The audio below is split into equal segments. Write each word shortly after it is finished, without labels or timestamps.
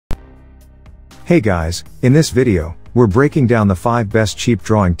Hey guys, in this video, we're breaking down the 5 best cheap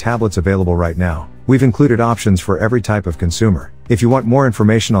drawing tablets available right now. We've included options for every type of consumer. If you want more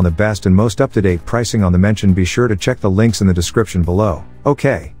information on the best and most up-to-date pricing on the mention, be sure to check the links in the description below.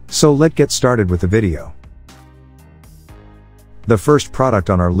 Okay, so let's get started with the video. The first product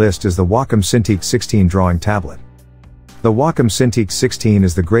on our list is the Wacom Cintiq 16 drawing tablet. The Wacom Cintiq 16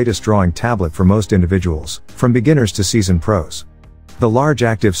 is the greatest drawing tablet for most individuals, from beginners to seasoned pros. The large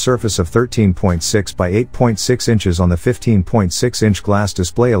active surface of 13.6 by 8.6 inches on the 15.6-inch glass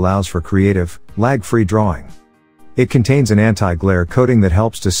display allows for creative, lag-free drawing. It contains an anti-glare coating that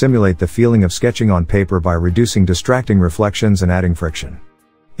helps to simulate the feeling of sketching on paper by reducing distracting reflections and adding friction.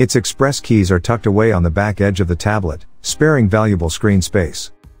 Its express keys are tucked away on the back edge of the tablet, sparing valuable screen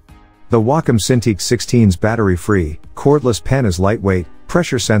space. The Wacom Cintiq 16's battery-free, cordless pen is lightweight,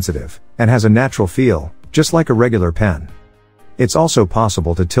 pressure-sensitive, and has a natural feel, just like a regular pen. It's also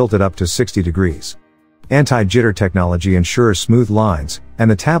possible to tilt it up to 60 degrees. Anti-jitter technology ensures smooth lines,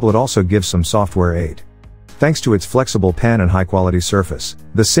 and the tablet also gives some software aid. Thanks to its flexible pen and high-quality surface,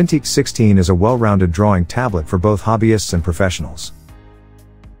 the Cintiq 16 is a well-rounded drawing tablet for both hobbyists and professionals.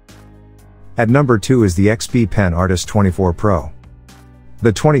 At number 2 is the XPPen Artist 24 Pro.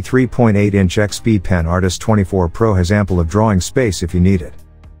 The 23.8-inch XPPen Artist 24 Pro has ample of drawing space if you need it.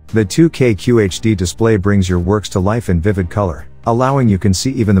 The 2K QHD display brings your works to life in vivid color, allowing you can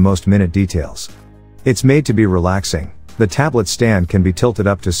see even the most minute details. It's made to be relaxing. The tablet stand can be tilted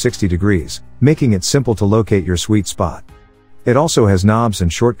up to 60 degrees, making it simple to locate your sweet spot. It also has knobs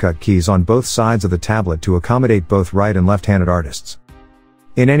and shortcut keys on both sides of the tablet to accommodate both right and left-handed artists.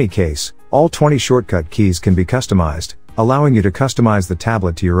 In any case, all 20 shortcut keys can be customized, allowing you to customize the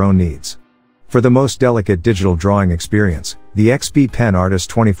tablet to your own needs. For the most delicate digital drawing experience, the XPPen Artist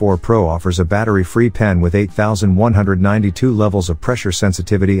 24 Pro offers a battery-free pen with 8,192 levels of pressure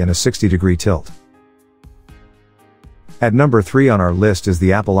sensitivity and a 60-degree tilt. At number 3 on our list is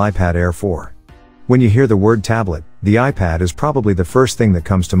the Apple iPad Air 4. When you hear the word tablet, the iPad is probably the first thing that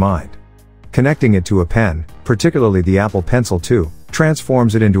comes to mind. Connecting it to a pen, particularly the Apple Pencil 2,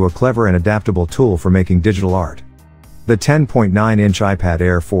 transforms it into a clever and adaptable tool for making digital art. The 10.9-inch iPad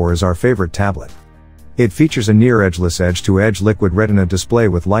Air 4 is our favorite tablet. It features a near-edgeless edge-to-edge liquid retina display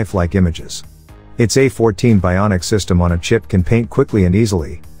with lifelike images. Its A14 Bionic system on a chip can paint quickly and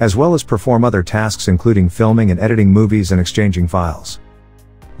easily, as well as perform other tasks including filming and editing movies and exchanging files.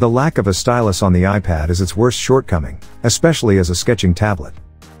 The lack of a stylus on the iPad is its worst shortcoming, especially as a sketching tablet.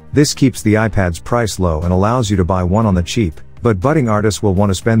 This keeps the iPad's price low and allows you to buy one on the cheap, but budding artists will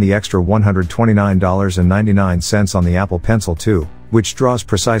want to spend the extra $129.99 on the Apple Pencil 2, which draws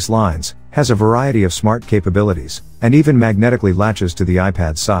precise lines, has a variety of smart capabilities, and even magnetically latches to the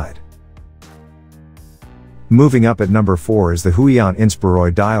iPad's side. Moving up at number 4 is the Huion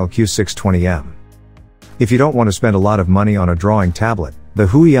Inspiroid Dial Q620M. If you don't want to spend a lot of money on a drawing tablet, the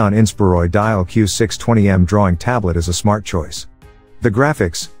Huion Inspiroid Dial Q620M drawing tablet is a smart choice. The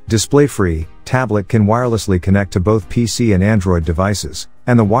graphics, display-free, tablet can wirelessly connect to both PC and Android devices,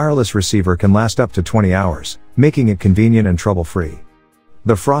 and the wireless receiver can last up to 20 hours, making it convenient and trouble-free.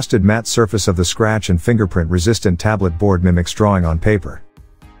 The frosted matte surface of the scratch and fingerprint-resistant tablet board mimics drawing on paper.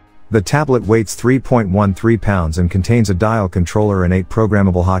 The tablet weighs 3.13 pounds and contains a dial controller and 8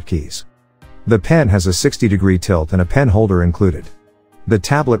 programmable hotkeys. The pen has a 60-degree tilt and a pen holder included. The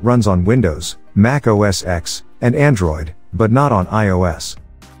tablet runs on Windows, Mac OS X, and Android, but not on iOS.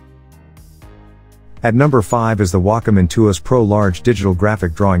 At number 5 is the Wacom Intuos Pro Large Digital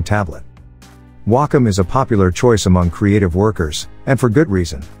Graphic Drawing Tablet. Wacom is a popular choice among creative workers, and for good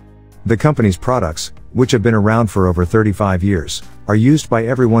reason. The company's products, which have been around for over 35 years, are used by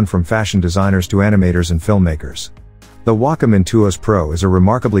everyone from fashion designers to animators and filmmakers. The Wacom Intuos Pro is a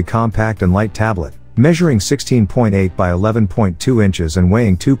remarkably compact and light tablet, measuring 16.8 by 11.2 inches and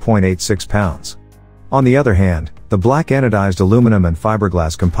weighing 2.86 pounds. On the other hand, the black anodized aluminum and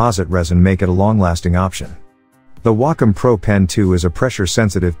fiberglass composite resin make it a long-lasting option. The Wacom Pro Pen 2 is a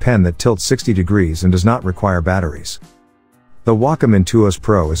pressure-sensitive pen that tilts 60 degrees and does not require batteries. The Wacom Intuos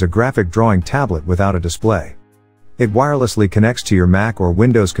Pro is a graphic drawing tablet without a display. It wirelessly connects to your Mac or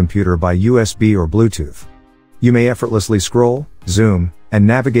Windows computer by USB or Bluetooth. You may effortlessly scroll, zoom, and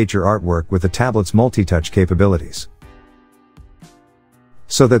navigate your artwork with the tablet's multi-touch capabilities.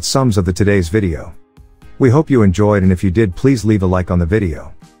 So that sums up today's video. We hope you enjoyed, and if you did, please leave a like on the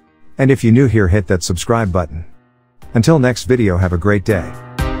video. And if you're new here, hit that subscribe button. Until next video, have a great day.